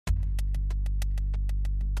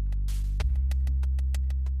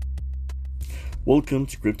Welcome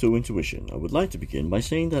to Crypto Intuition. I would like to begin by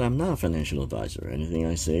saying that I'm not a financial advisor. Anything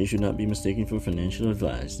I say should not be mistaken for financial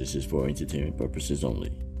advice. This is for entertainment purposes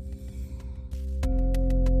only.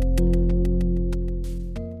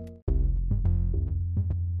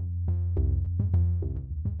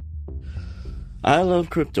 I love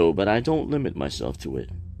crypto, but I don't limit myself to it.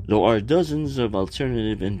 There are dozens of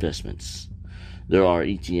alternative investments. There are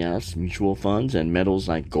ETFs, mutual funds, and metals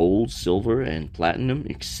like gold, silver, and platinum,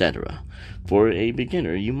 etc. For a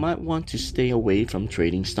beginner, you might want to stay away from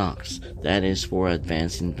trading stocks. That is for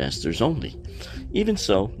advanced investors only. Even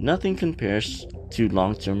so, nothing compares to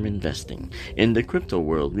long-term investing. In the crypto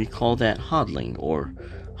world, we call that hodling or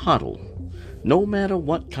hodl. No matter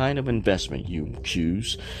what kind of investment you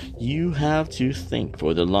choose, you have to think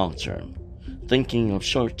for the long term. Thinking of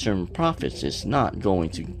short-term profits is not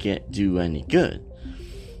going to do any good,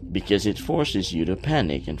 because it forces you to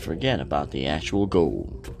panic and forget about the actual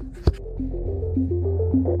goal.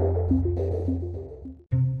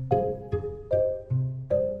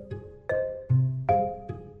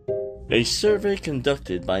 A survey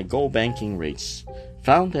conducted by GoBanking Rates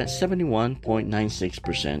found that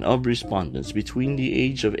 71.96% of respondents between the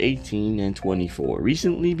age of 18 and 24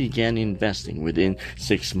 recently began investing within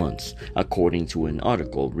 6 months, according to an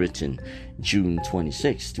article written June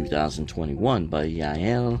 26, 2021 by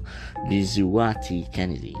Yael Bizuati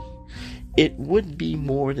Kennedy. It would be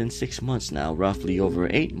more than 6 months now, roughly over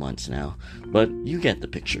 8 months now, but you get the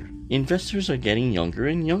picture. Investors are getting younger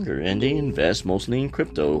and younger, and they invest mostly in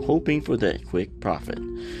crypto, hoping for that quick profit.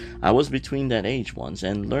 I was between that age once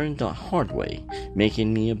and learned the hard way,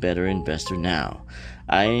 making me a better investor now.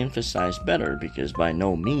 I emphasize better because by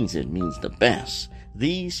no means it means the best.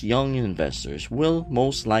 These young investors will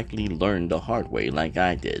most likely learn the hard way like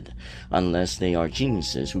I did, unless they are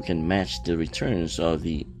geniuses who can match the returns of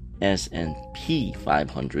the S&P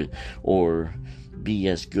 500 or be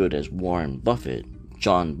as good as Warren Buffett,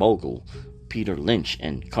 John Bogle, Peter Lynch,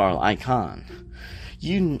 and Carl Icahn.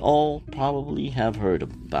 You all probably have heard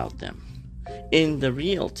about them. In the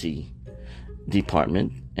realty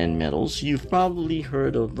department and metals, you've probably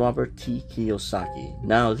heard of Robert T. Kiyosaki.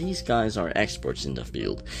 Now, these guys are experts in the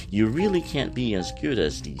field. You really can't be as good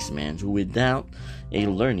as these men without a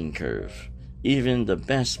learning curve. Even the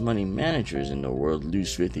best money managers in the world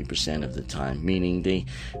lose 50% of the time, meaning they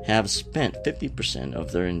have spent 50%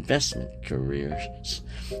 of their investment careers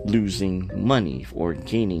losing money or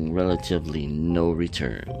gaining relatively no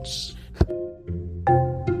returns.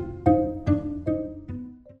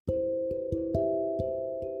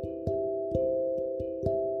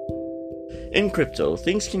 In crypto,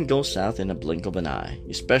 things can go south in a blink of an eye,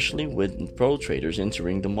 especially with pro traders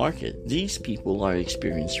entering the market. These people are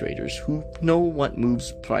experienced traders who know what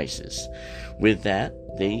moves prices. With that,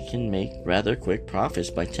 they can make rather quick profits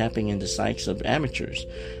by tapping into psyches of amateurs.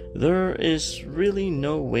 There is really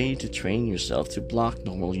no way to train yourself to block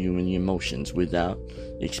normal human emotions without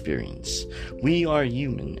experience. We are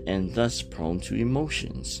human and thus prone to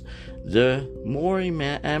emotions. The more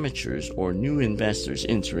amateurs or new investors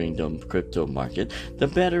entering the crypto market, the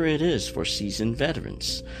better it is for seasoned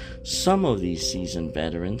veterans. Some of these seasoned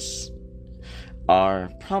veterans are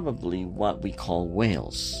probably what we call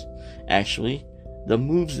whales. Actually, the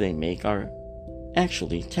moves they make are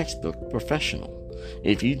actually textbook professional.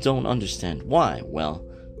 If you don't understand why, well,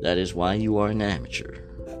 that is why you are an amateur.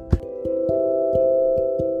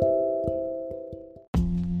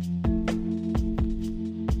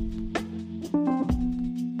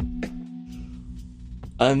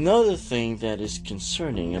 Another thing that is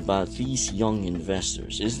concerning about these young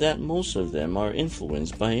investors is that most of them are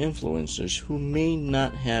influenced by influencers who may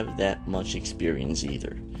not have that much experience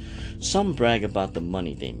either. Some brag about the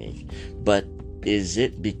money they make, but is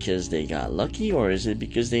it because they got lucky or is it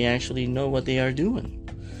because they actually know what they are doing?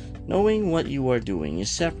 Knowing what you are doing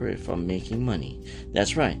is separate from making money.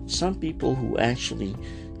 That's right, some people who actually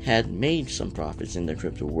had made some profits in the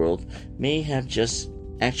crypto world may have just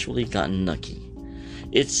actually gotten lucky.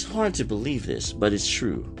 It's hard to believe this, but it's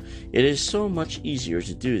true. It is so much easier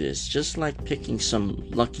to do this, just like picking some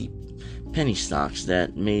lucky penny stocks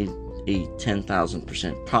that made a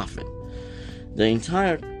 10,000% profit. The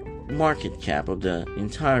entire market cap of the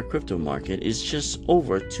entire crypto market is just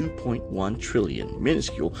over 2.1 trillion,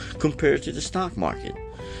 minuscule compared to the stock market.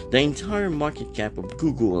 The entire market cap of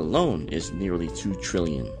Google alone is nearly 2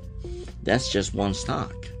 trillion. That's just one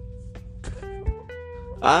stock.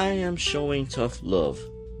 I am showing tough love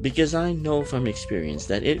because I know from experience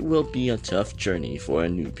that it will be a tough journey for a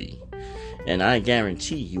newbie, and I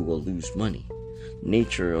guarantee you will lose money.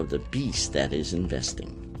 Nature of the beast that is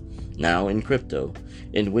investing. Now in crypto,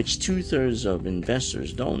 in which 2/3 of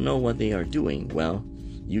investors don't know what they are doing, well,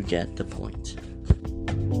 you get the point.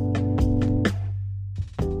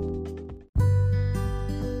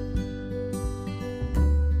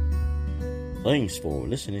 Thanks for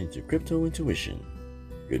listening to Crypto Intuition.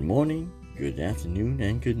 Good morning, good afternoon,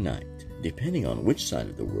 and good night, depending on which side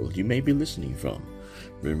of the world you may be listening from.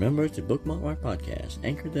 Remember to bookmark our podcast,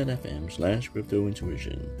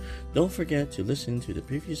 anchor.fm/cryptointuition. Don't forget to listen to the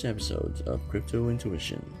previous episodes of Crypto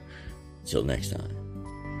Intuition. Till next time.